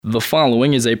The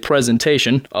following is a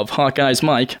presentation of Hawkeyes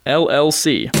Mike,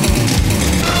 LLC.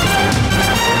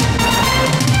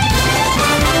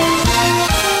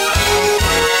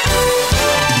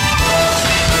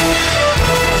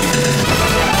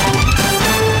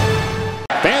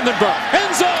 Vandenberg,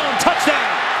 end zone, touchdown!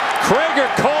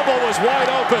 Krager Coble was wide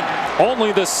open.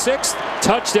 Only the 6th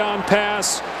touchdown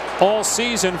pass all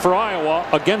season for Iowa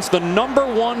against the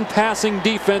 #1 passing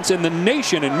defense in the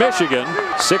nation in Michigan.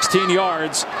 16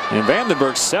 yards, and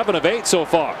Vandenberg 7 of 8 so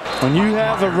far. When you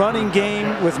have a running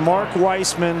game with Mark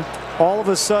Weissman, all of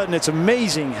a sudden it's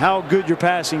amazing how good your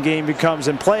passing game becomes.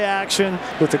 In play action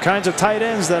with the kinds of tight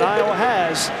ends that Iowa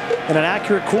has, and an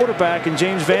accurate quarterback in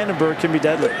James Vandenberg can be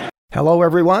deadly. Hello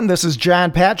everyone, this is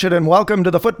John Patchett and welcome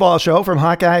to the Football Show from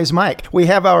Hawkeyes Mike. We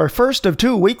have our first of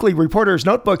 2 weekly Reporter's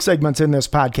Notebook segments in this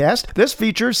podcast. This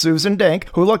features Susan Denk,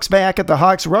 who looks back at the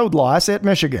Hawks' road loss at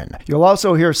Michigan. You'll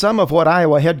also hear some of what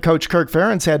Iowa head coach Kirk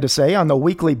Ferentz had to say on the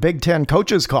weekly Big Ten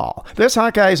Coaches Call. This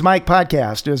Hawkeyes Mike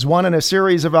podcast is one in a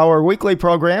series of our weekly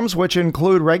programs which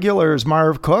include regulars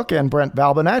Marv Cook and Brent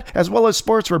Valbanet, as well as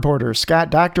sports reporters Scott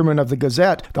Docterman of the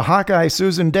Gazette, the Hawkeye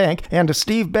Susan Denk, and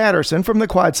Steve Batterson from the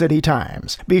Quad City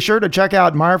Times. Be sure to check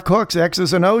out Marv Cook's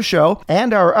X's and O's show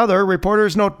and our other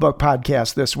Reporter's Notebook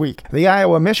podcast this week. The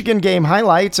Iowa-Michigan game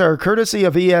highlights are courtesy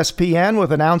of ESPN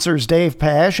with announcers Dave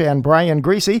Pasch and Brian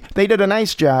Greasy. They did a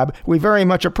nice job. We very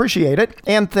much appreciate it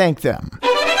and thank them.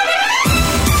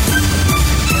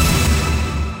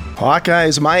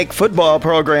 Hawkeyes Mike football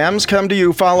programs come to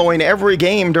you following every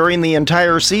game during the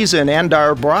entire season and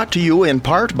are brought to you in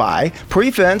part by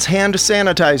Prefense Hand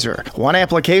Sanitizer. One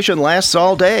application lasts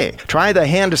all day. Try the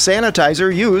hand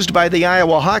sanitizer used by the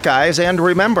Iowa Hawkeyes, and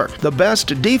remember, the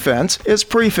best defense is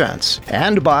Prefense.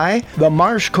 And by the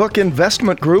Marsh Cook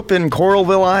Investment Group in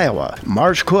Coralville, Iowa.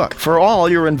 Marsh Cook, for all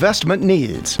your investment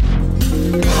needs.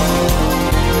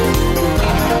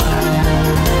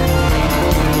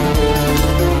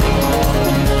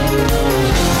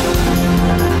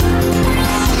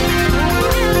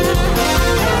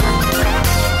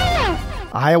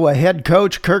 Iowa head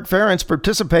coach Kirk Ferentz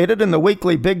participated in the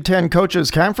weekly Big Ten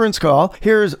Coaches Conference Call.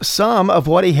 Here's some of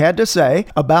what he had to say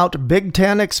about Big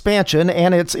Ten expansion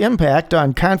and its impact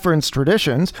on conference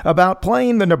traditions, about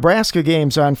playing the Nebraska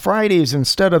games on Fridays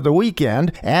instead of the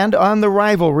weekend, and on the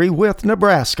rivalry with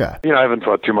Nebraska. I haven't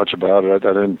thought too much about it.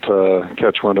 I didn't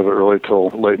catch wind of it really till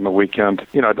late in the weekend.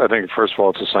 I think, first of all,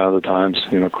 it's a sign of the times.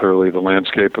 Clearly the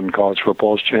landscape in college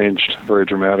football has changed very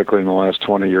dramatically in the last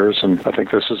 20 years, and I think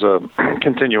this is a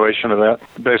continuation of that.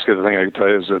 Basically, the thing I can tell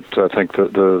you is that I think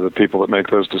that the people that make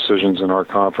those decisions in our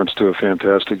conference do a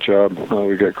fantastic job.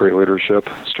 We've got great leadership,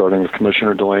 starting with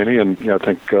Commissioner Delaney, and I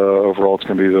think overall it's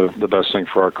going to be the best thing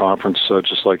for our conference,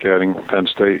 just like adding Penn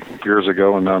State years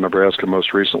ago and now Nebraska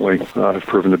most recently have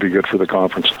proven to be good for the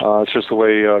conference. It's just the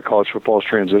way college football is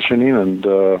transitioning,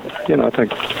 and I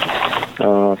think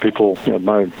people,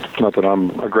 not that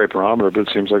I'm a great barometer, but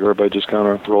it seems like everybody just kind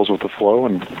of rolls with the flow,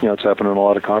 and it's happening in a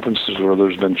lot of conferences where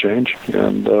there's been change,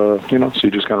 and so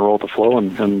you just kind of roll with the flow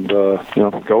and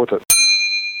go with it.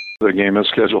 The game is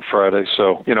scheduled Friday,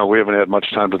 so, we haven't had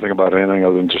much time to think about anything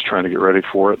other than just trying to get ready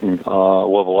for it, and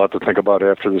we'll have a lot to think about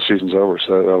after the season's over,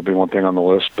 so that'll be one thing on the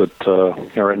list, but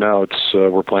right now it's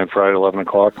we're playing Friday at 11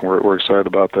 o'clock, and we're excited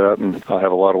about that, and I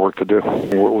have a lot of work to do.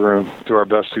 We're going to do our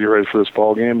best to get ready for this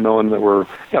ball game, knowing that we're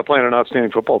playing an outstanding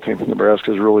football team.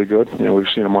 Nebraska is really good. We've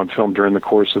seen them on film during the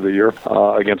course of the year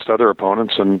against other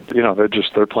opponents, and,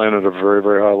 they're playing at a very,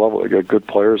 very high level. They got good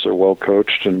players, they're well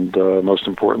coached, and most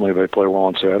importantly, they play well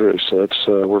on Saturday.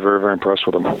 So we're very, very impressed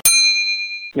with them.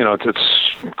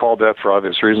 It's called that for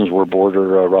obvious reasons. We're border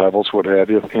rivals, what have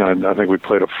you. I think we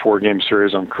played a 4-game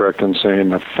series. I think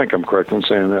I'm correct in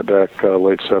saying that back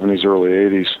late 70s, early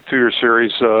 80s. 2-year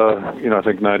series, I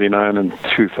think 99 and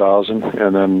 2000.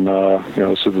 And then,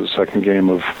 this is the second game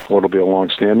of what'll be a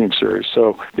long-standing series.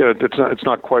 So, it's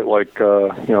not quite like,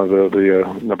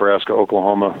 the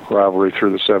Nebraska-Oklahoma rivalry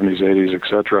through the 70s, 80s, et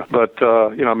cetera. But,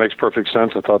 it makes perfect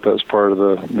sense. I thought that was part of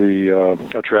the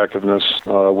attractiveness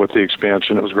with the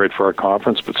expansion. It was great for our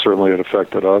conference, but certainly it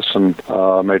affected us and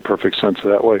made perfect sense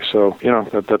that way. So,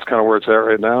 that's kind of where it's at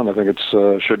right now, and I think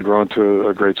it should grow into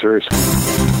a great series.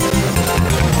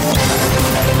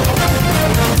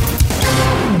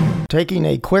 Taking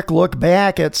a quick look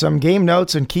back at some game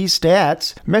notes and key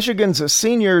stats, Michigan's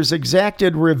seniors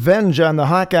exacted revenge on the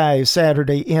Hawkeyes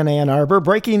Saturday in Ann Arbor,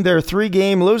 breaking their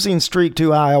 3-game losing streak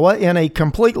to Iowa in a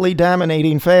completely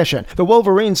dominating fashion. The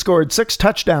Wolverines scored 6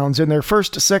 touchdowns in their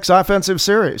first 6 offensive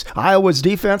series. Iowa's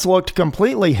defense looked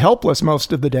completely helpless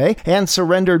most of the day and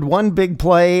surrendered one big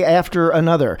play after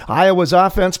another. Iowa's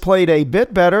offense played a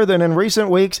bit better than in recent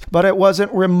weeks, but it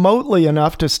wasn't remotely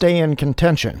enough to stay in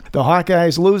contention. The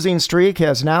Hawkeyes' losing streak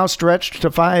has now stretched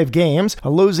to 5 games. A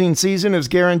losing season is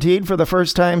guaranteed for the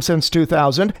first time since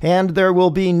 2000, and there will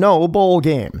be no bowl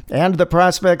game. And the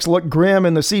prospects look grim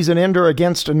in the season ender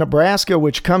against Nebraska,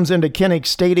 which comes into Kinnick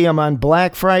Stadium on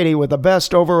Black Friday with the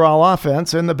best overall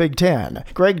offense in the Big Ten.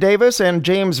 Greg Davis and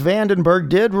James Vandenberg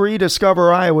did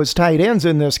rediscover Iowa's tight ends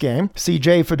in this game.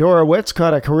 C.J. Fedorowicz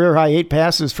caught a career-high 8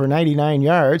 passes for 99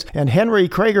 yards, and Henry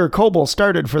Krager-Kobel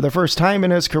started for the first time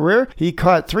in his career. He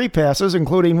caught 3 passes,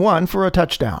 including 1 for a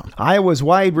touchdown. Iowa's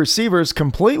wide receivers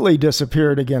completely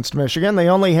disappeared against Michigan. They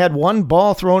only had 1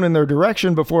 ball thrown in their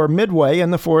direction before midway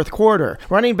in the fourth quarter.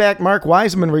 Running back Mark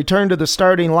Wiseman returned to the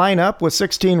starting lineup with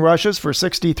 16 rushes for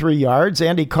 63 yards,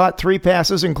 and he caught 3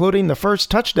 passes, including the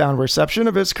first touchdown reception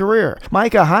of his career.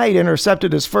 Micah Hyde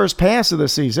intercepted his first pass of the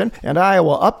season, and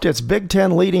Iowa upped its Big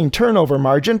Ten leading turnover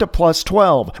margin to plus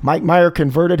 12. Mike Meyer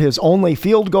converted his only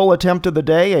field goal attempt of the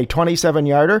day, a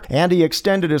 27-yarder, and he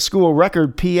extended his school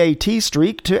record PAT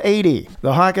streak to 80.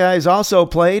 The Hawkeyes also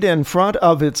played in front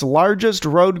of its largest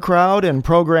road crowd in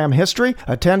program history.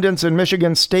 Attendance in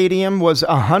Michigan Stadium was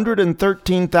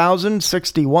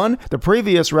 113,061. The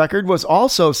previous record was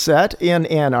also set in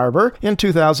Ann Arbor in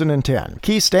 2010.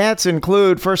 Key stats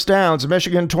include first downs,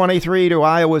 Michigan 23 to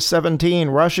Iowa's 17.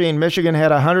 Rushing, Michigan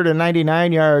had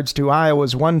 199 yards to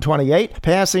Iowa's 128.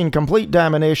 Passing, complete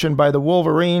domination by the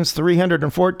Wolverines,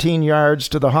 314 yards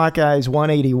to the Hawkeyes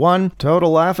 181.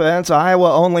 Total offense,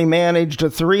 Iowa only managed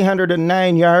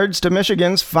 309 yards to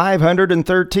Michigan's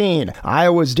 513.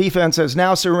 Iowa's defense has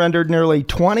now surrendered nearly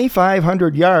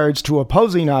 2,500 yards to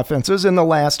opposing offenses in the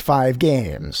last 5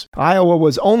 games. Iowa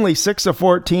was only 6 of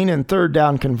 14 in third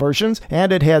down conversions,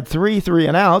 and it had 3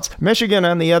 3-and-outs. Michigan,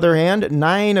 on the other hand,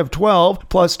 9 of 12,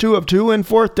 plus 2 of 2 in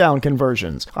fourth down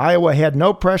conversions. Iowa had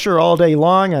no pressure all day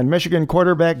long on Michigan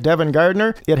quarterback Devin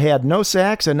Gardner. It had no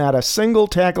sacks and not a single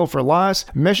tackle for loss.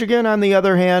 Michigan, on the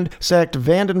other hand, sacked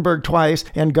Vandenberg twice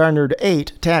and garnered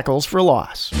 8 tackles for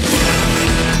loss.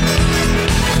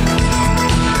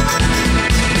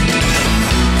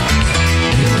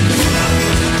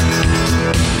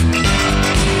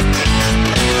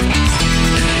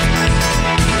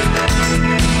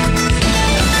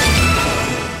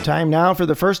 Time now for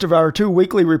the first of our 2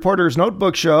 weekly Reporter's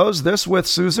Notebook shows, this with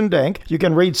Susan Denk. You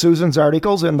can read Susan's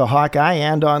articles in The Hawkeye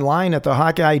and online at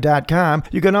thehawkeye.com.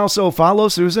 You can also follow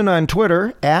Susan on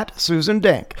Twitter at Susan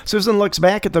Denk. Susan looks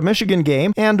back at the Michigan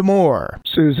game and more.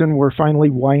 Susan, we're finally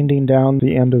winding down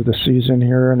the end of the season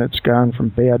here, and it's gone from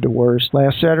bad to worse.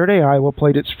 Last Saturday, Iowa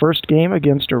played its first game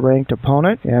against a ranked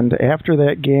opponent, and after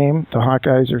that game, the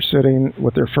Hawkeyes are sitting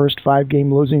with their first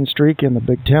 5-game losing streak in the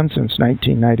Big Ten since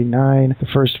 1999, the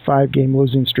first 5-game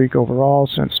losing streak overall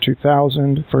since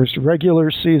 2000, first regular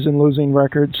season losing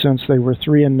record since they were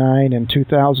 3-9 in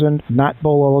 2000, not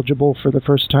bowl eligible for the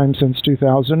first time since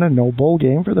 2000, and no bowl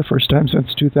game for the first time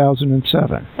since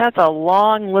 2007. That's a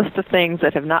long list of things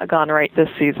that have not gone right this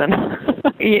season.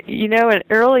 And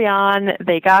early on,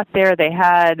 they got there, they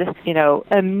had,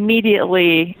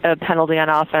 immediately a penalty on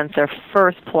offense, their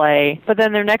first play, but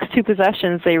then their next 2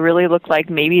 possessions, they really looked like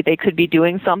maybe they could be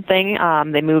doing something.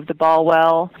 They moved the ball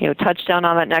well, touchdown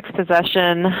on that next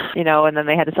possession, and then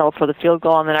they had to settle for the field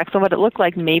goal on the next one, but it looked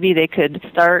like maybe they could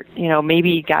start,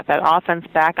 maybe got that offense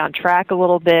back on track a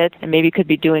little bit, and maybe could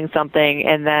be doing something,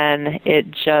 and then it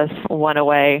just went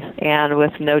away, and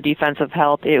with no defensive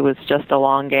help, it was just a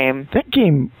long game. That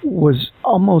game was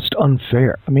almost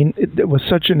unfair. I mean, it was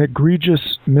such an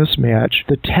egregious mismatch.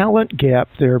 The talent gap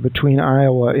there between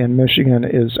Iowa and Michigan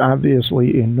is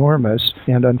obviously enormous,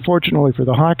 and unfortunately for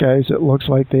the Hawkeyes, it looks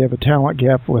like they have a talent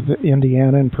gap with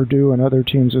Indiana and Purdue and other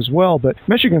teams as well, but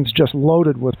Michigan's just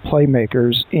loaded with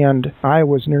playmakers, and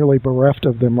Iowa's nearly bereft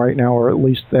of them right now, or at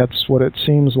least that's what it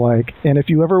seems like. And if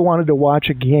you ever wanted to watch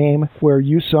a game where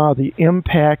you saw the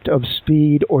impact of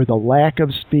speed or the lack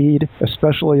of speed,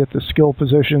 especially at the skill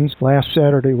positions, last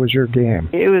Saturday was your game.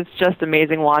 It was just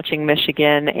amazing watching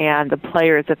Michigan and the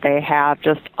players that they have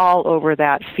just all over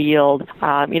that field.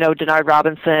 Denard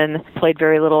Robinson played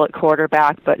very little at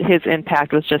quarterback, but his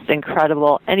impact was just incredibly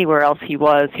well, anywhere else he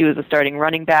was a starting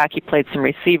running back. He played some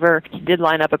receiver. He did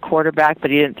line up a quarterback,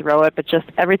 but he didn't throw it. But just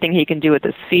everything he can do with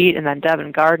his feet, and then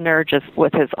Devin Gardner just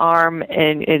with his arm,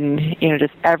 and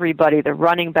just everybody, the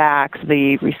running backs,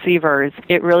 the receivers.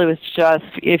 It really was just,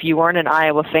 if you weren't an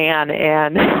Iowa fan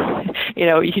and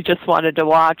you just wanted to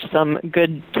watch some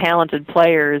good, talented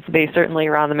players, they certainly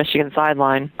were on the Michigan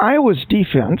sideline. Iowa's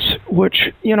defense, which,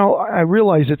 I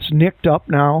realize it's nicked up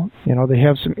now. They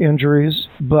have some injuries,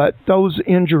 but those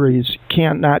injuries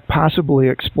cannot possibly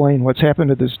explain what's happened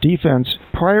to this defense.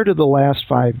 Prior to the last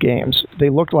 5 games, they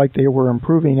looked like they were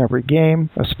improving every game,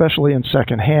 especially in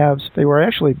second halves. They were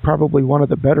actually probably one of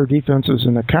the better defenses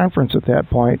in the conference at that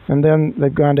point, and then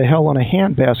they've gone to hell in a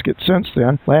handbasket since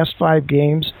then. Last 5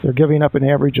 games, they're giving up an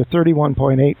average of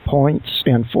 31.8 points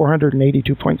and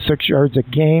 482.6 yards a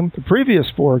game. The previous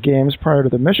 4 games prior to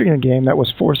the Michigan game, that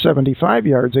was 475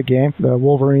 yards a game. The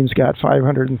Wolverines got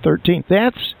 513.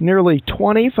 That's nearly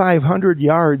 2,500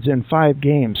 yards in 5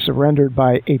 games surrendered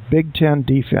by a Big Ten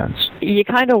defense. You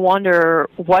kind of wonder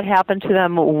what happened to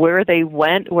them, where they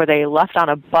went. Were they left on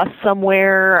a bus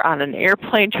somewhere, on an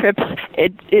airplane trip?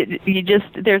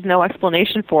 There's no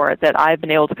explanation for it that I've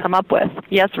been able to come up with.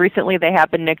 Yes, recently they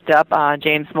have been nicked up.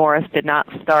 James Morris did not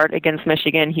start against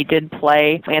Michigan. He did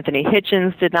play. Anthony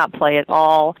Hitchens did not play at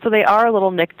all. So they are a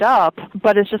little nicked up,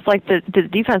 but it's just like the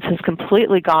defense has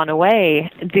completely gone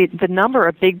away. The number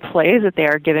of big plays that they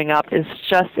are giving up is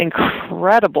just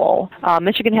incredible.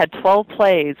 Michigan had 12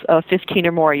 plays of 15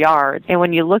 or more yards, and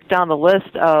when you look down the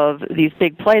list of these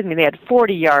big plays, they had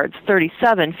 40 yards,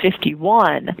 37,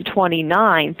 51,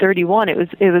 29, 31. It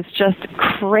was just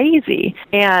crazy.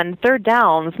 And third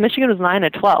downs, Michigan was 9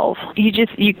 of 12.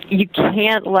 You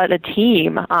can't let a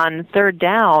team on third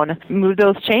down move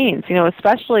those chains,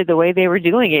 especially the way they were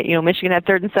doing it. Michigan had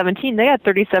 3rd and 17, they had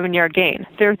 37-yard gain.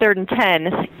 Their 3rd and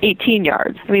 10, 18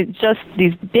 yards. Just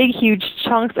these big, huge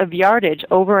chunks of yardage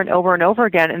over and over and over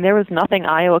again, and there was nothing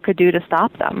Iowa could do to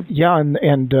stop them. Yeah, and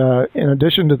in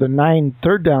addition to the 9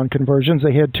 third down conversions,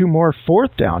 they had 2 more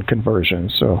 4th down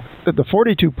conversions. So the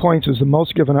 42 points is the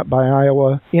most given up by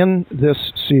Iowa in this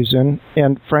season,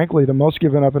 and frankly, the most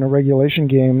given up in a regulation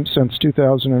game since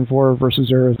 2004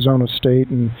 versus Arizona State,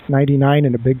 and 99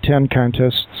 in a Big Ten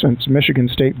contest since Michigan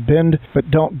State. Bend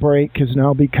but don't break has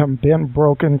now become bend,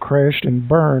 broken, crashed, and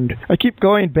burned. I keep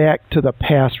going back to the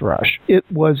pass rush.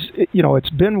 It's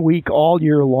been weak all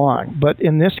year long, but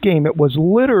in this game it was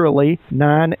literally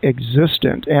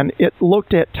non-existent, and it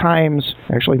looked at times,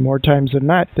 actually more times than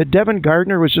not, that Devin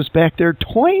Gardner was just back there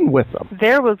toying with them.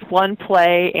 There was one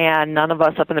play, and none of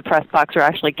us up in the press box were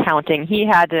actually counting. He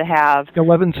had to have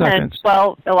 11 seconds.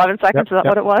 11 seconds, is that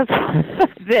what it was?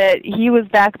 That he was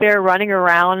back there running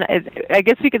around. I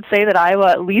guess we could say that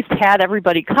Iowa at least had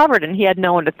everybody covered, and he had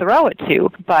no one to throw it to.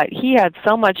 But he had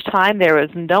so much time, there was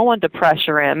no one to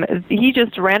pressure him. He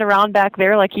just ran around back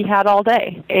there like he had all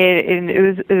day.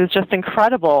 It was just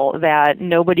incredible that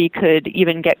nobody could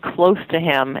even get close to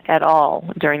him at all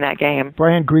during that game.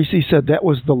 Brian Griese said that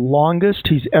was the longest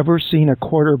he's ever seen a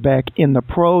quarterback in the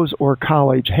pros or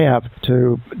college have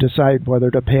to decide whether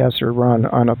to pass or run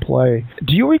on a play.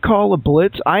 Do you recall a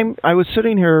blitz? I was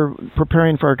sitting here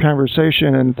preparing for our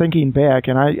conversation and thinking back,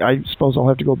 and I suppose I'll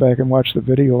have to go back and watch the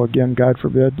video again, God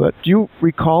forbid, but do you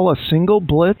recall a single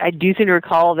blitz? I do seem to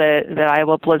recall that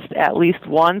Iowa blitzed at least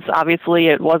once. Obviously,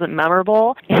 it wasn't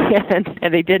memorable,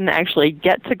 and they didn't actually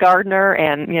get to Gardner,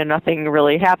 and nothing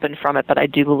really happened from it, but I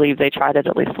do believe they tried it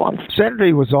at least once.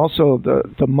 Saturday was also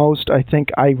the most, I think,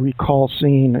 I recall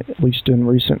seeing, at least in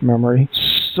recent memory,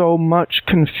 so much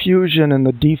confusion in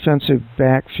the defensive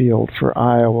backfield for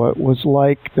Iowa. It was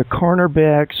like the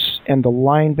cornerbacks and the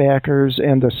linebackers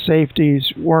and the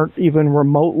safeties weren't even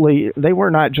remotely, they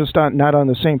were not just not on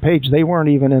the same page, they weren't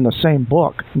even in the same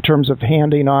book in terms of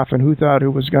handing off and who thought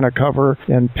who was going to cover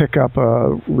and pick up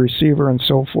a receiver and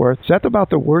so forth. Is that about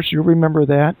the worst? You remember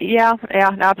that? Yeah,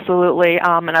 absolutely.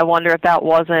 And I wonder if that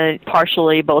wasn't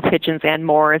partially both Hitchens and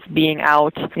Morris being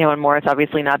out, and Morris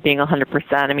obviously not being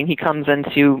 100%. He comes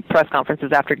into press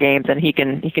conferences after games and he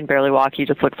can barely walk. He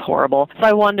just looks horrible. So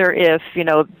I wonder if,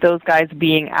 those guys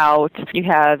being out, you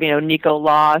have, Nico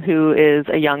Law, who is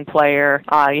a young player.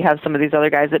 You have some of these other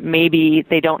guys that maybe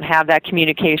they don't have that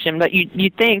communication, but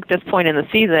you'd think this point in the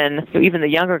season, even the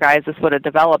younger guys, this would have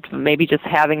developed, but maybe just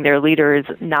having their leaders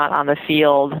not on the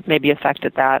field maybe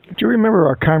affected that. Do you remember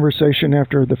our conversation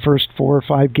after the first 4 or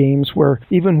 5 games where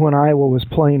even when Iowa was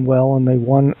playing well and they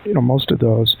won, most of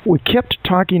those, we kept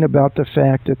talking about the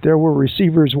fact that there were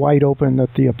receivers wide open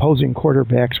that the opposing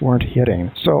quarterbacks weren't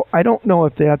hitting. So I don't know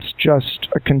if that's just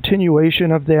a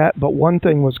continuation of that, but one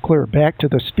thing was clear. Back to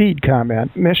the speed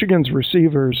comment, Michigan's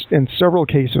receivers in several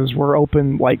cases were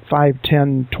open like 5,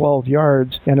 10, 12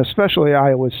 yards, and especially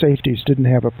Iowa's safeties didn't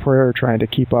have a prayer trying to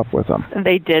keep up with them.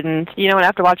 They didn't. And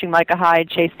after watching Micah Hyde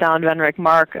chase down Venrick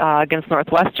Mark against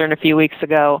Northwestern a few weeks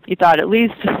ago, you thought at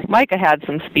least Micah had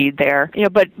some speed there.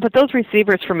 But those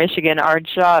receivers for Michigan are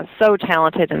just so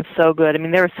talented and so good. I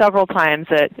mean, there were several times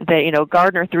that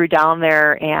Gardner threw down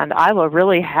there, and Iowa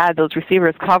really had those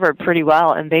receivers covered pretty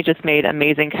well, and they just made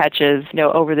amazing catches,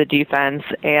 over the defense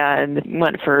and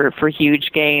went for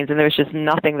huge gains, and there was just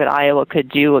nothing that Iowa could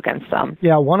do against them.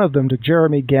 Yeah, one of them to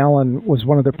Jeremy Gallon was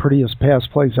one of the prettiest pass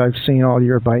plays I've seen all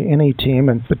year by any team,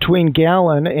 and between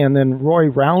Gallon and then Roy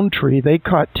Roundtree, they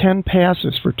caught 10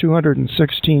 passes for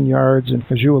 216 yards, and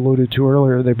as you alluded to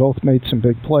earlier, they both made some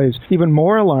big plays. Even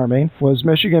more alarming was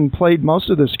Michigan played most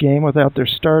of this game without their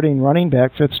starting running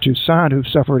back, Fitz Toussaint, who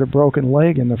suffered a broken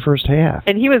leg in the first half.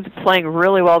 And he was playing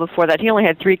really well before that. He only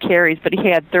had 3 carries, but he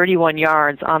had 31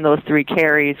 yards on those 3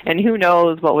 carries, and who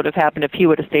knows what would have happened if he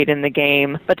would have stayed in the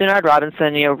game. But Denard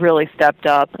Robinson, really stepped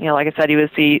up. Like I said, he was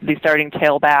the starting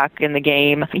tailback in the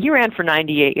game. He ran for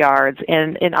 98 yards,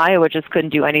 and Iowa just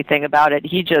couldn't do anything about it.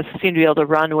 He just seemed to be able to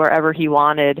run wherever he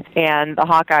wanted, and the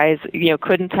Hawkeyes,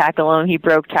 couldn't tackle him. He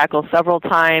broke tackles several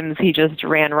times. He just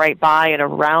ran right by and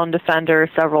around defender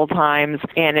several times,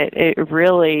 and it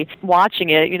really, watching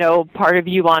it, part of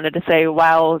you wanted to say,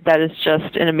 wow, that is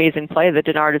just an amazing play that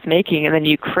Denard is making, and then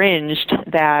you cringed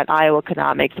that Iowa could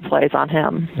not make the plays on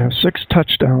him. 6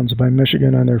 touchdowns by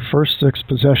Michigan on their first 6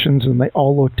 possessions, and they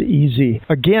all looked easy.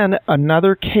 Again,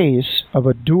 another case of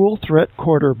a dual-threat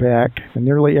quarterback, and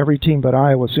nearly every team but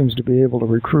Iowa seems to be able to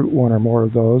recruit one or more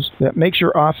of those, that makes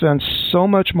your offense so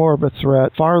much more of a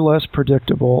threat, far less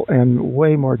predictable, and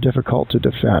way more difficult to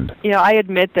defend. I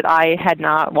admit that I had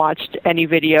not watched any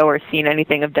video or seen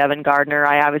anything of Devin Gardner.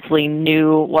 I obviously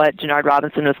knew what Denard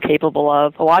Robinson was capable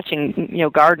of. Watching,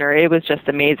 Gardner, it was just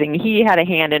amazing. He had a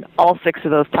hand in all 6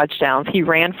 of those touchdowns. He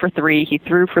ran for 3, he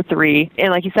threw for 3, and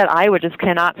like you said, Iowa just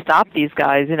cannot stop these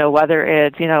guys, whether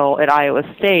it's, at Iowa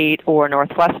State or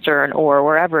Northwestern or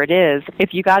wherever it is.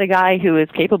 If you got a guy who is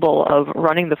capable of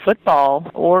running the football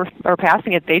or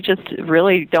passing it, they just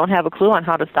really don't have a clue on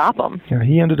how to stop him. Yeah,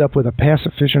 he ended up with a pass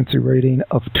efficiency rating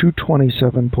of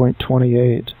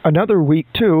 227.28. Another week,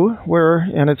 too,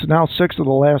 and it's now 6 of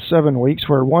the last 7 weeks,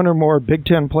 where one or more Big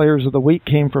Ten players of the week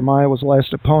came from Iowa's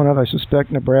last opponent. I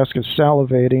suspect Nebraska's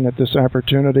salivating at this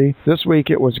opportunity. This week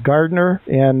it was Gardner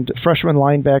and freshman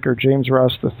linebacker James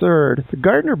Ross III.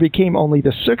 Gardner became only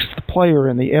the 6th player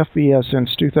in the FBS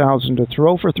since 2000 to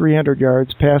throw for 300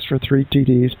 yards, pass for 3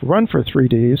 TDs, run for 3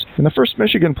 Ds, and the first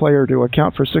Michigan player to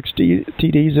account for 6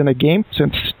 TDs in a game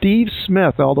since Steve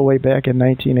Smith all the way back in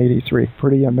 1983.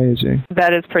 Pretty amazing.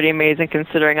 That is pretty amazing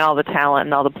considering all the talent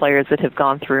and all the players that have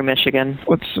gone through Michigan.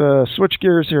 Let's switch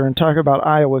gears here and talk about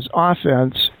Iowa's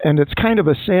offense, and it's kind of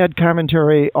a sad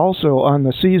commentary also on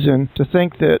the season to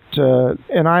think that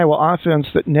an Iowa offense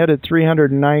that netted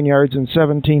 309 yards and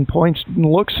 17 points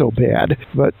didn't look so bad.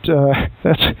 But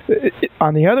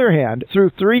on the other hand,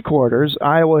 through 3 quarters,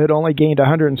 Iowa had only gained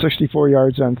 164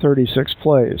 yards on 36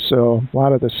 plays, so a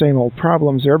lot of the same old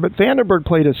problems there. But Vandenberg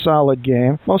played a solid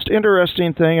game. Most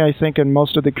interesting thing, I think, in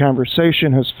most of the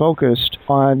conversation has focused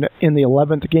on, in the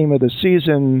 11th game of the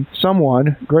season,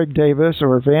 someone, Greg Davis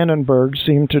or Vandenberg,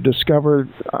 seemed to discover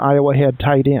Iowa had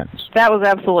tight ends. That was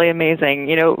absolutely amazing.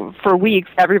 For weeks,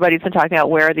 everybody's been talking about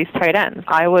where are these tight ends.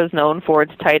 Iowa is known for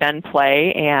its tight end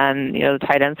play and, the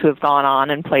tight ends who have gone on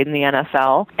and played in the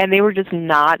NFL, and they were just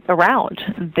not around.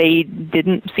 They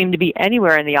didn't seem to be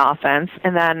anywhere in the offense,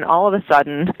 and then all of a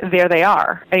sudden, there they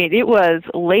are. I mean, it was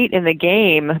late in the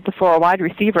game before a wide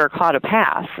receiver caught a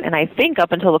pass, and I think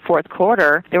up until the 4th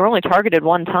quarter, they were only targeted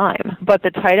 1 time. But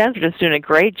the tight ends are just doing a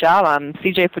great job.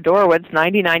 C.J. Fedorowicz,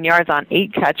 99 yards on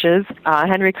 8 catches.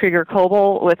 Henry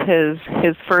Krieger-Coble with his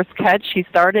first catch. He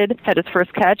had his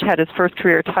first catch, had his first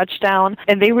career touchdown,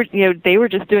 and they were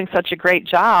just doing such a great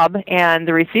job. And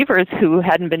the receivers, who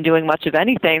hadn't been doing much of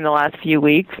anything the last few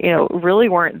weeks, really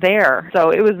weren't there.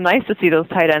 So it was nice to see those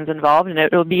tight ends involved, and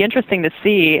it'll be interesting to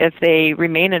see if they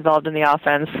remain involved in the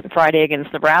offense Friday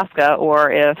against Nebraska,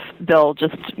 or if they'll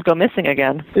just go missing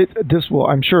again.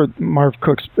 I'm sure Mark Marv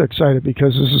Cook's excited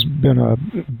because this has been a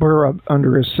burr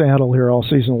under his saddle here all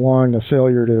season long, the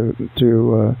failure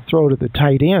to throw to the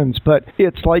tight ends. But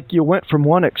it's like you went from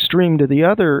one extreme to the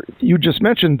other. You just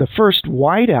mentioned the first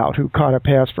wideout who caught a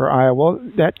pass for Iowa.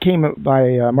 That came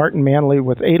by Martin Manley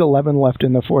with 8:11 left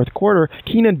in the fourth quarter.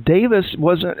 Keenan Davis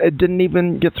didn't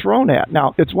even get thrown at.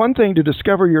 Now, it's one thing to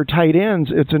discover your tight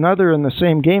ends. It's another in the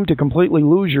same game to completely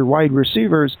lose your wide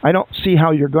receivers. I don't see how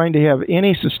you're going to have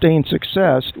any sustained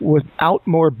success without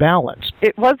more balance.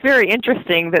 It was very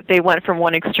interesting that they went from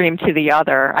one extreme to the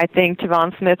other. I think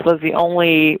Javon Smith was the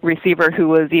only receiver who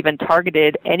was even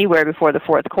targeted anywhere before the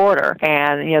fourth quarter,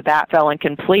 and that fell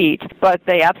incomplete. But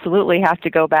they absolutely have to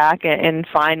go back and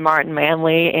find Martin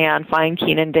Manley and find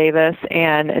Keenan Davis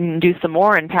and do some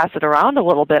more and pass it around a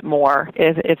little bit more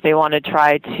if they want to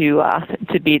try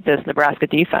to beat this Nebraska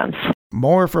defense.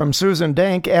 More from Susan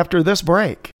Dank after this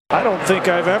break. I don't think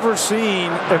I've ever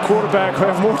seen a quarterback who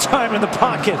have more time in the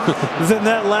pocket than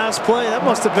that last play. That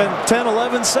must have been 10,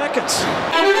 11 seconds.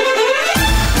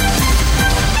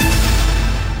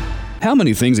 How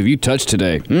many things have you touched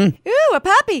today? Ooh, a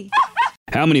puppy.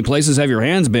 How many places have your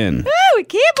hands been? Ooh, a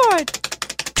keyboard.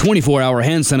 24-hour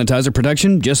hand sanitizer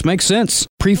protection just makes sense.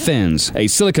 Prefens, a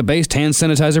silica-based hand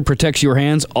sanitizer, protects your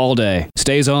hands all day.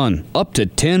 Stays on up to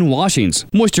 10 washings.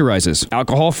 Moisturizes,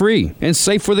 alcohol-free, and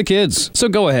safe for the kids. So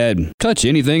go ahead, touch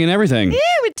anything and everything. Ew,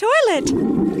 a toilet.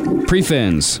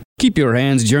 Prefens, keep your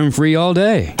hands germ-free all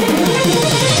day.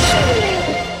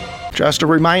 Just a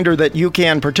reminder that you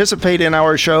can participate in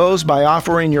our shows by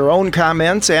offering your own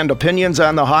comments and opinions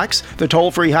on the Hawks. The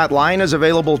toll-free hotline is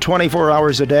available 24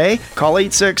 hours a day. Call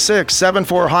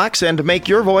 866-74-HAWKS and make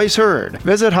your voice heard.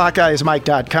 Visit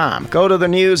HawkeyesMike.com. Go to the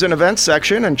News and Events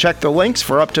section and check the links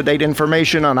for up-to-date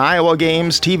information on Iowa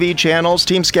games, TV channels,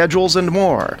 team schedules, and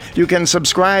more. You can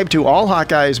subscribe to all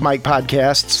Hawkeyes Mike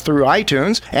podcasts through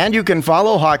iTunes, and you can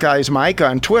follow Hawkeyes Mike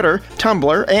on Twitter,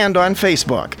 Tumblr, and on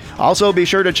Facebook. Also, be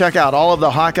sure to check out all of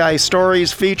the Hawkeye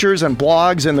stories, features, and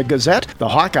blogs in the Gazette, the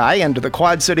Hawkeye, and the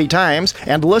Quad City Times,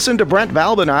 and listen to Brent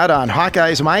Balbinot on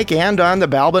Hawkeyes Mike and on the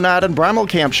Balbinot and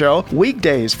Brommelkamp Show,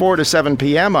 weekdays 4 to 7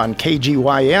 p.m. on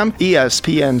KGYM,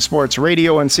 ESPN Sports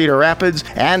Radio in Cedar Rapids,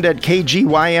 and at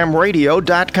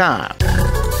KGYMradio.com.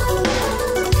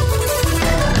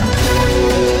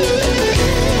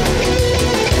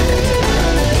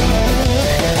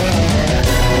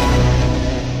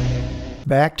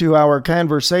 Back to our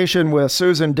conversation with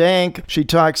Susan Dank. She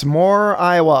talks more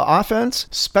Iowa offense,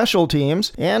 special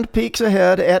teams, and peeks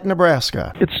ahead at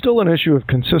Nebraska. It's still an issue of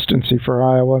consistency for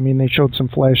Iowa. I mean, they showed some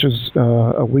flashes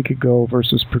a week ago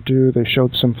versus Purdue. They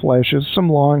showed some flashes, some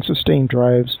long, sustained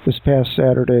drives this past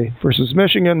Saturday versus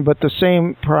Michigan, but the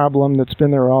same problem that's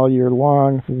been there all year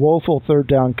long, woeful third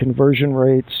down conversion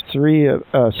rates,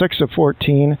 6 of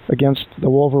 14 against the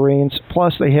Wolverines,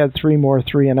 plus they had 3 more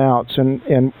 3-and-outs,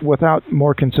 and without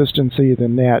more consistency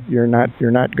than that, you're not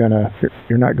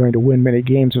going to win many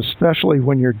games, especially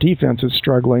when your defense is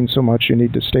struggling so much. You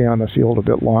need to stay on the field a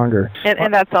bit longer.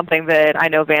 And that's something that I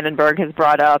know Vandenberg has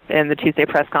brought up in the Tuesday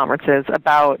press conferences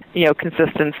about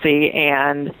consistency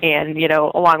and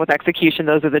along with execution.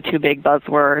 Those are the 2 big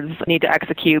buzzwords. You need to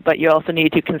execute, but you also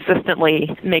need to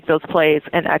consistently make those plays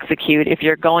and execute if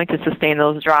you're going to sustain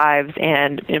those drives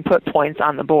and put points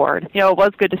on the board. It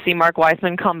was good to see Mark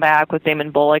Weisman come back with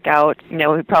Damon Bullock out. He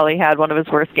probably had one of his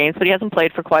worst games, but he hasn't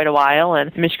played for quite a while,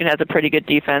 and Michigan has a pretty good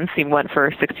defense. He went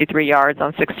for 63 yards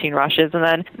on 16 rushes, and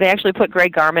then they actually put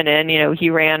Greg Garman in. He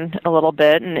ran a little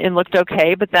bit and looked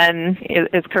okay, but then,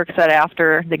 as Kirk said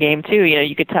after the game, too,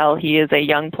 you could tell he is a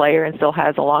young player and still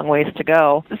has a long ways to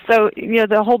go. So,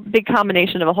 the whole big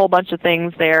combination of a whole bunch of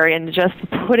things there and just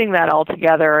putting that all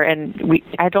together, and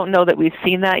I don't know that we've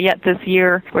seen that yet this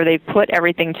year, where they've put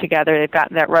everything together. They've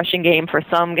got that rushing game for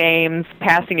some games.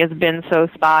 Passing has been so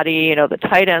spotty. The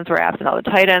tight ends were absent. All the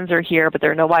tight ends are here, but there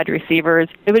are no wide receivers.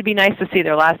 It would be nice to see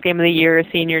their last game of the year,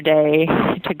 senior day,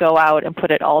 to go out and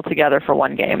put it all together for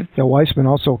one game. Yeah, Weisman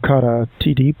also caught a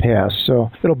TD pass,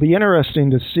 so it'll be interesting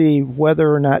to see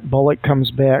whether or not Bullock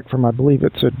comes back from, I believe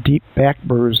it's a deep back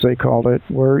bruise, they called it,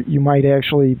 where you might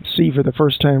actually see for the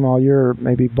first time all year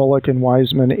maybe Bullock and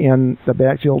Weisman in the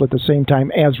backfield at the same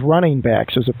time as running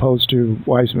backs as opposed to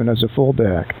Weisman as a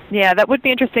fullback. Yeah, that would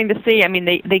be interesting to see. I mean,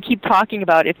 they keep talking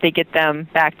about if they get them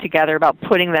back together, about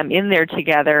putting them in there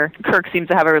together. Kirk seems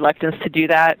to have a reluctance to do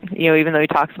that, even though he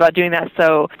talks about doing that.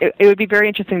 So it would be very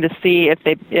interesting to see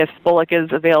if Bullock is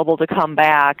available to come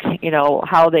back,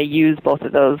 how they use both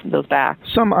of those backs.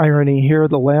 Some irony here,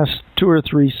 the last 2 or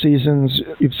 3 seasons,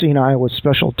 you've seen Iowa's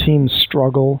special teams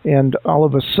struggle, and all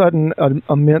of a sudden,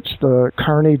 amidst the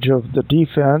carnage of the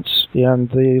defense and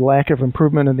the lack of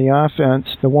improvement in the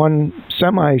offense, the one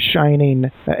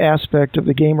semi-shining aspect of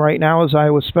the game right now is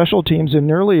Iowa's special teams in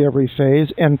nearly every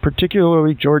phase, and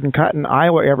particularly Jordan Cotton.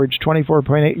 Iowa averaged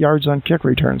 24.8 yards on kick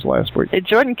returns last week.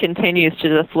 Jordan continues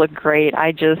to just look great.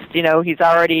 He's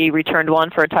already returned one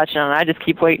for a touchdown, and I just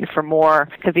keep waiting for more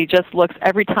because he just looks,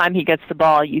 every time he gets the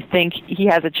ball, you think he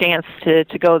has a chance to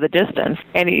go the distance.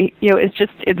 And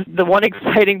it's the one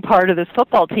exciting part of this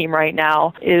football team right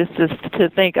now is just to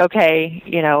think, okay,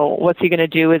 what's he going to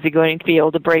do? Is he going to be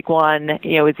able to break one?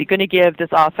 Is he going to give this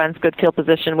offense good field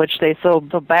position, which they so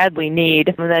badly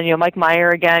need? And then, Mike Meyer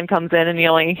again comes in, and he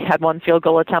only had one field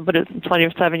goal attempt, but it's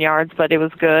 27 yards, but it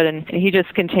was good. And he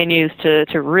just continues to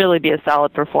really be a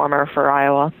solid performer for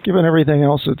Iowa. Given everything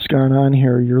else that's gone on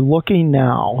here, you're looking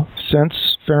now,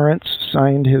 since Ferentz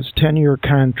signed his 10-year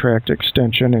contract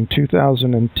extension in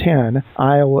 2010,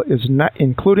 Iowa is not,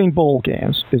 including bowl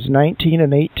games, is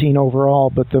 19-18 overall,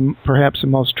 but perhaps the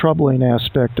most troubling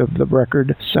aspect of the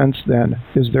record since then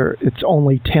is it's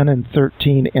only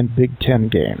 10-13 in Big Ten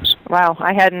games. Wow,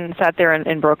 I hadn't sat there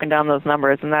and broken down those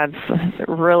numbers, and that's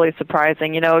really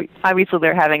surprising. Obviously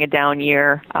they're having a down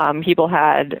year. People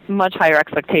had much higher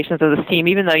expectations of this team,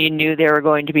 even though you knew there were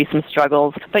going to be some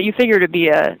struggles. But you figured it'd be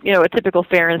a typical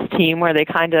Ferentz team where they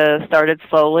kind of started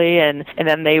slowly, and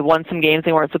then they won some games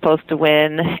they weren't supposed to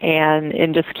win,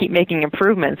 and just keep making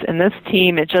improvements. And this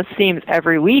team, it just seems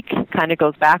every week kind of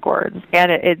goes backwards,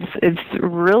 and it's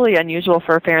really unusual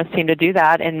for a Ferentz team to do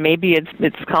that. And maybe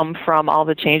it's come from all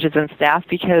the changes in staff,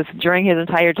 because during his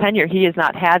entire tenure he has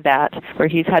not had that, where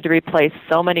he's had to replace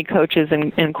so many coaches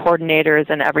and coordinators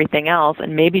and everything else,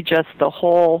 and maybe just the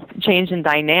whole change in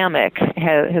dynamic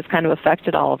has kind of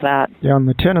affected all of that. Yeah, and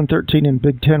the 10-13 in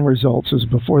Big Ten results is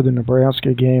before the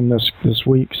Nebraska game this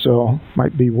week, so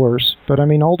might be worse. But I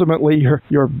mean, ultimately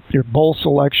your bowl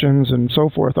selections and so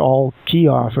forth all key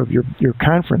off of your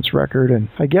conference record, and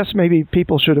I guess maybe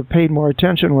people should have paid more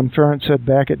attention when Ferentz said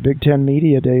back at Big Ten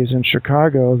Media Days in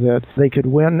Chicago that they could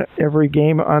win every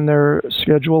game on their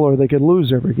schedule or they could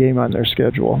lose every game on their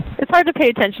schedule. It's hard to pay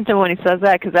attention to when he says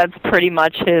that, because that's pretty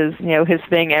much his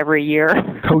thing every year.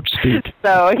 Coach speak.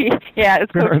 So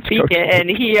it's coach speak, and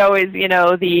he always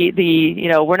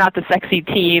we're not the sexy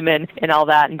team and all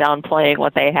that, and downplaying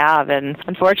what they have. And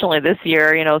unfortunately this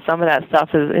year, some of that stuff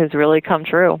has really come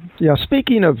true. Yeah,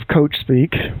 speaking of coach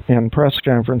speak and press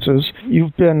conferences,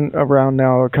 you've been around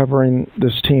now covering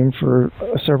this team for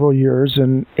several years,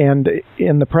 and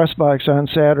in the press box on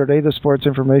Saturday, the sports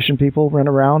information people went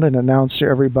around and announced to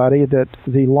everybody that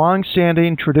the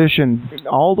long-standing tradition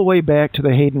all the way back to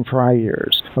the Hayden Fry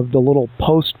years of the little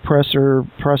post-presser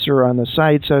on the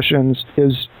side sessions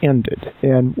is ended,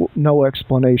 and no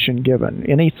explanation given.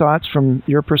 Any thoughts from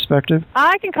your perspective?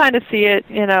 I can kind of see it,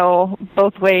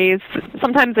 both ways.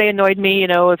 Sometimes they annoyed me,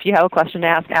 if you have a question to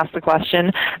ask the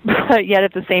question, but yet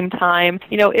at the same time,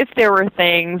 if there were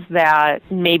things that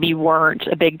maybe weren't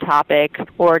a big topic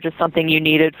or just something you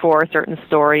needed for a certain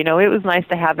story, it was nice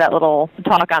to have that little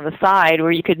talk on the side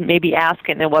where you could maybe ask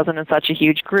it and it wasn't in such a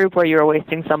huge group where you were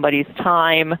wasting somebody's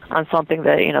time on something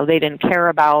that, they didn't care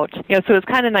about. So it's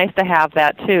kind of nice to have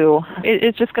that too.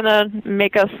 It's just going to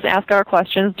make us ask our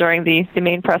questions during the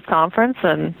main press conference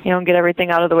and, get everything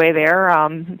out of the way there.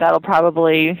 That'll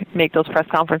probably make those press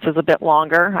conferences a bit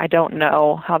longer. I don't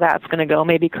know how that's going to go.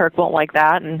 Maybe Kirk won't like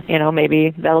that, and,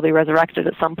 maybe that'll be resurrected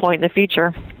at some point in the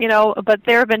future. But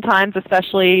there have been times,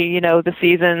 especially, the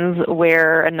seasons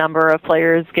where a number of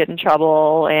players get in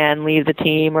trouble and leave the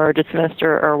team or dismissed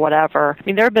or whatever. I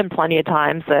mean, there have been plenty of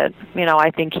times that, I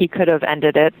think he could have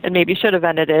ended it and maybe should have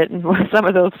ended it some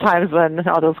of those times when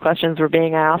all those questions were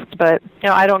being asked. But,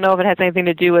 I don't know if it has anything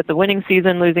to do with the winning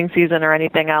season, losing season, or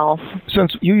anything else.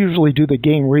 Since you usually do the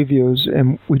game reviews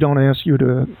and we don't ask you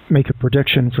to make a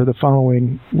prediction for the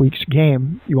following week's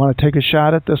game, you want to take a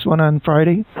shot at this one on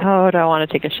Friday? Oh, do I want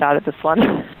to take a shot at this one?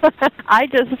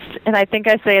 I think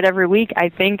I say it every week, I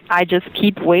think I just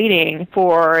keep waiting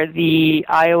for the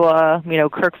Iowa,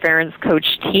 Kirk Ferentz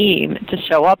coach team to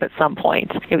show up at some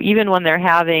point. Even when they're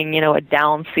having, a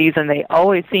down season, they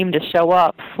always seem to show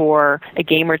up for a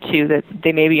game or two that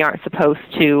they maybe aren't supposed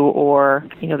to, or,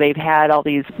 they've had all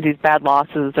these bad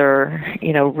losses or,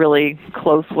 really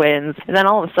close wins. And then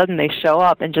all of a sudden they show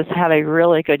up and just have a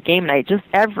really good game. And I just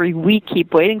every week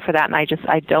keep waiting for that. And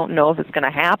I don't know if it's going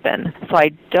to happen. So I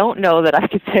don't know that I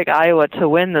could pick Iowa to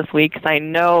win this week, because I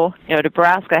know,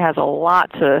 Nebraska has a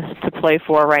lot to play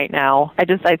for right now.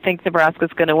 I think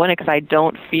Nebraska's going to win it, because I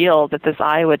don't feel that this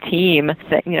Iowa team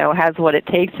that, has what it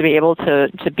takes to be able to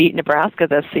beat beat Nebraska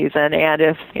this season. And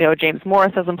if, James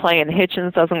Morris doesn't play and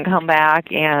Hitchens doesn't come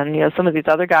back and, some of these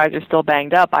other guys are still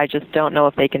banged up, I just don't know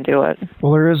if they can do it.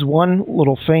 Well, there is one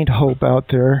little faint hope out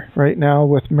there right now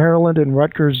with Maryland and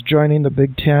Rutgers joining the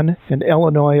Big Ten and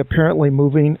Illinois apparently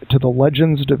moving to the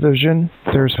Legends Division.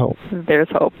 There's hope. There's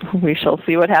hope. We shall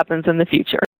see what happens in the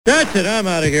future. That's it. I'm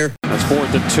out of here. That's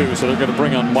 4th and 2, so they're going to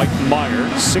bring on Mike Meyer,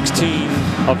 16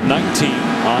 of 19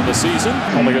 on the season,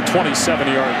 only a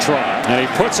 27-yard try, and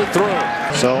he puts it through.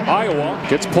 So Iowa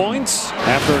gets points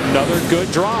after another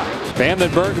good drive.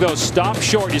 Vandenberg, though, stopped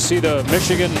short. You see the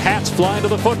Michigan hats flying to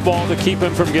the football to keep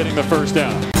him from getting the first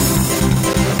down.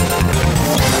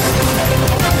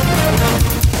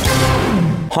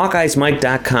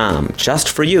 HawkeyesMike.com, just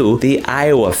for you, the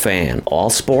Iowa fan. All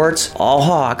sports, all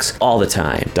Hawks, all the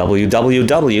time.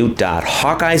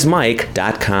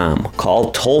 www.HawkeyesMike.com.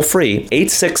 Call toll-free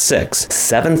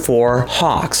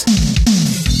 866-74-HAWKS.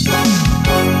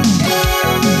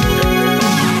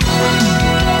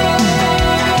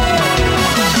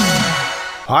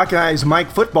 Hawkeye's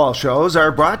Mike football shows are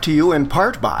brought to you in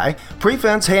part by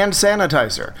Prefense Hand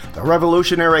Sanitizer, the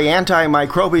revolutionary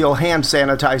antimicrobial hand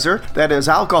sanitizer that is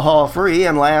alcohol-free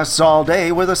and lasts all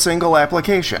day with a single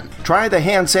application. Try the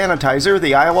hand sanitizer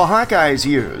the Iowa Hawkeyes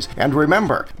use, and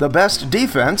remember, the best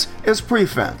defense is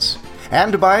Prefense.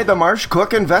 And by the Marsh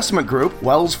Cook Investment Group,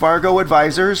 Wells Fargo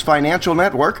Advisors Financial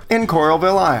Network in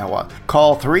Coralville, Iowa.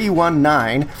 Call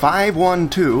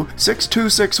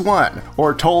 319-512-6261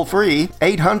 or toll free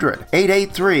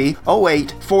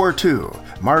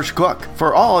 800-883-0842. Marsh Cook,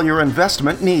 for all your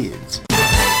investment needs.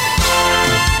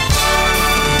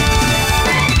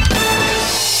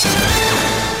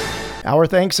 Our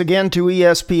thanks again to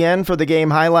ESPN for the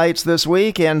game highlights this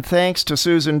week, and thanks to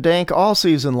Susan Dank all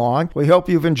season long. We hope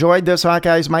you've enjoyed this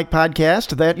Hawkeyes Mike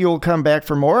podcast, that you'll come back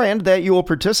for more, and that you will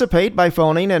participate by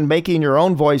phoning and making your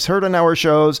own voice heard on our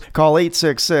shows. Call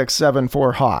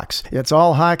 866-74-HAWKS. It's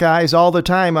all Hawkeyes all the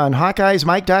time on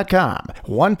HawkeyesMike.com.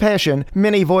 One passion,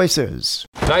 many voices.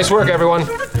 Nice work, everyone.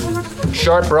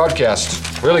 Sharp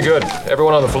broadcast. Really good.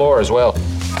 Everyone on the floor as well.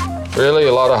 Really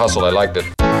a lot of hustle. I liked it.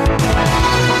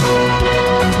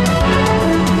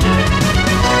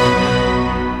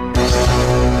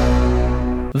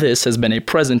 This has been a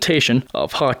presentation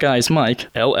of Hawkeyes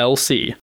Mike, LLC.